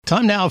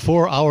Time now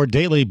for our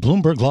daily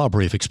Bloomberg Law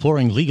Brief,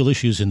 exploring legal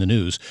issues in the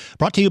news.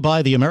 Brought to you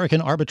by the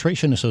American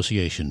Arbitration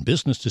Association.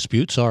 Business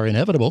disputes are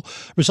inevitable.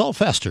 Resolve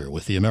faster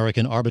with the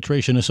American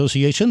Arbitration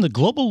Association, the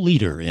global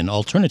leader in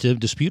alternative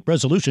dispute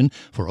resolution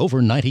for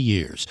over 90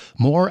 years.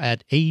 More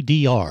at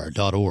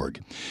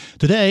adr.org.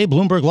 Today,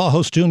 Bloomberg Law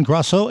host June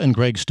Grasso and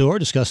Greg Stohr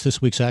discuss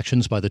this week's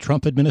actions by the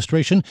Trump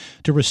administration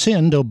to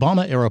rescind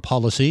Obama-era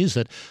policies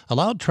that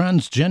allowed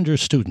transgender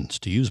students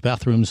to use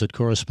bathrooms that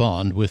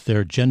correspond with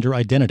their gender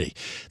identity.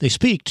 They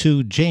speak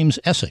to James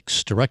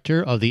Essex,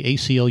 director of the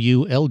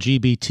ACLU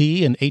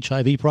LGBT and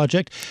HIV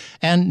Project,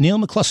 and Neil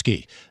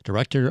McCluskey,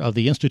 director of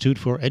the Institute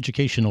for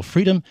Educational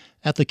Freedom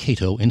at the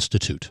Cato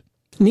Institute.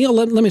 Neil,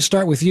 let me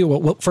start with you.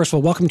 Well, first of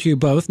all, welcome to you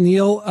both.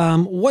 Neil,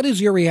 what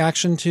is your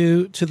reaction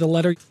to the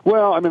letter?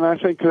 Well, I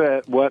think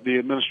that what the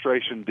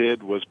administration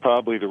did was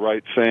probably the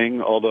right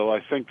thing, although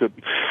I think that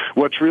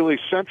what's really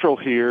central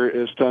here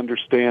is to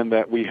understand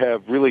that we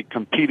have really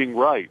competing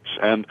rights,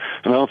 and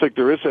I don't think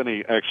there is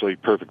any actually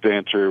perfect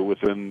answer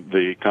within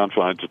the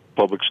confines of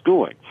public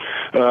schooling.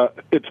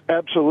 It's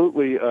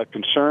absolutely a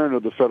concern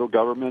of the federal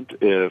government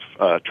if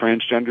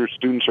transgender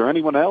students or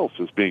anyone else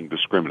is being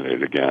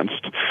discriminated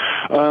against.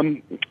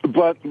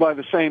 But by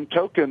the same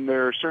token,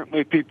 there are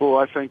certainly people,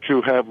 I think,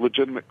 who have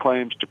legitimate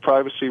claims to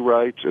privacy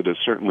rights. It is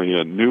certainly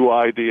a new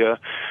idea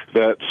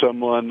that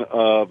someone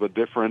of a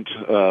different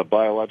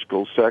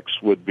biological sex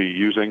would be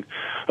using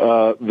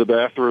the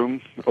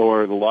bathroom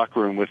or the locker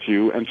room with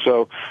you. And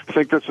so I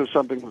think this is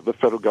something that the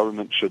federal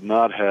government should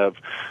not have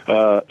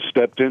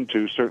stepped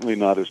into, certainly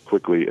not as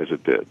quickly as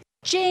it did.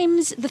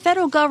 James, the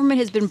federal government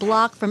has been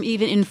blocked from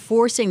even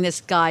enforcing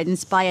this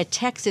guidance by a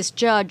Texas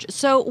judge.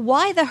 So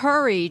why the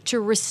hurry to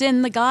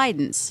rescind the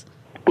guidance?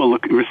 Well,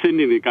 look,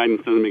 rescinding the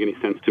guidance doesn't make any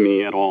sense to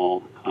me at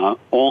all.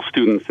 All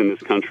students in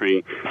this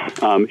country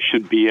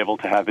should be able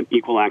to have an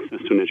equal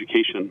access to an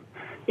education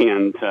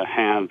and to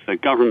have the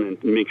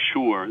government make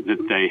sure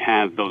that they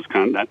have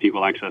that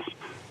equal access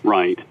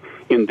right.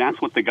 And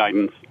that's what the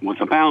guidance was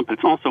about, but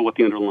it's also what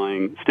the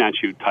underlying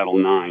statute, Title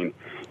IX,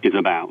 is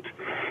about.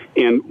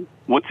 And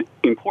what's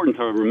important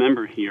to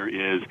remember here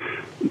is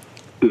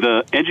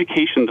the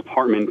education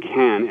department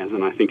can, as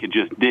I think it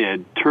just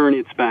did, turn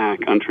its back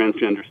on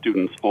transgender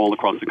students all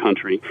across the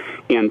country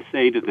and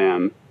say to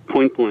them,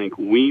 point blank,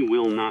 we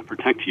will not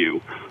protect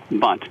you.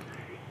 But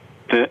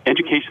the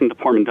education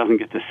department doesn't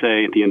get to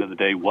say at the end of the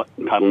day what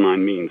Title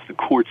IX means. The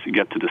courts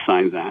get to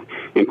decide that.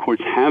 And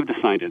courts have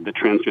decided that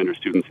transgender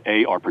students,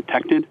 A, are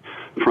protected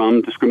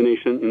from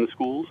discrimination in the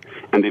schools,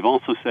 and they've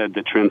also said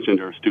that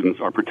transgender students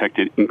are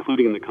protected,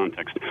 including in the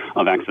context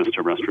of access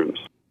to restrooms.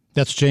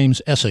 That's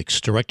James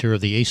Essex, director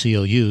of the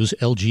ACLU's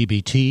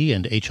LGBT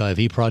and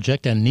HIV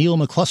Project, and Neil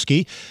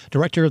McCluskey,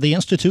 director of the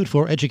Institute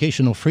for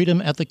Educational Freedom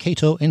at the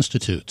Cato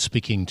Institute,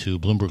 speaking to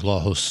Bloomberg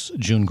Law hosts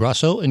June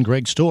Grasso and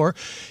Greg Stohr.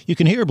 You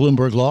can hear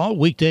Bloomberg Law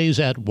weekdays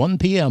at 1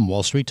 p.m.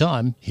 Wall Street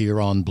time here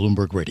on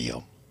Bloomberg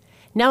Radio.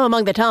 Now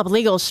among the top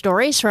legal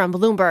stories from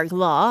Bloomberg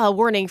Law, a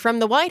warning from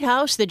the White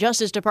House. The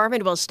Justice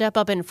Department will step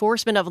up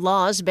enforcement of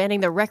laws banning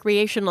the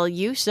recreational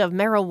use of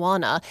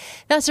marijuana.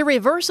 That's a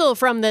reversal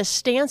from the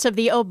stance of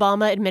the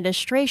Obama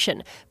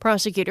administration.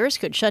 Prosecutors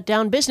could shut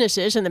down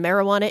businesses in the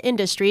marijuana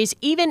industries,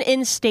 even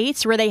in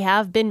states where they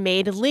have been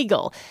made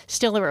legal.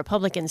 Still, a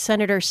Republican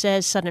senator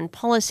says sudden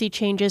policy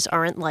changes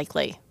aren't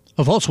likely.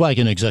 A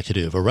Volkswagen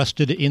executive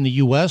arrested in the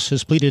U.S.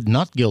 has pleaded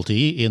not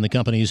guilty in the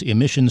company's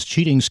emissions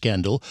cheating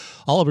scandal.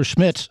 Oliver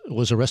Schmidt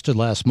was arrested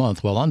last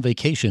month while on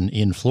vacation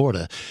in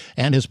Florida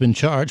and has been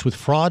charged with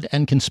fraud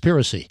and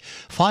conspiracy.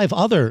 5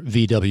 other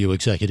VW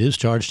executives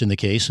charged in the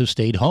case have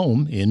stayed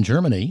home in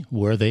Germany,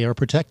 where they are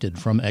protected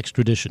from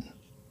extradition.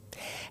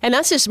 And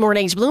that's this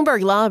morning's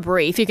Bloomberg Law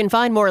Brief. You can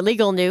find more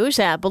legal news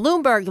at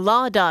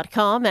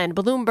BloombergLaw.com and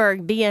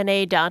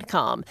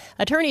BloombergBNA.com.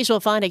 Attorneys will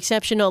find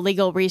exceptional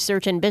legal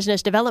research and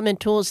business development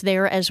tools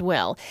there as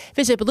well.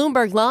 Visit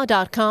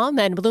BloombergLaw.com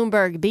and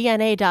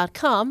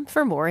BloombergBNA.com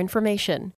for more information.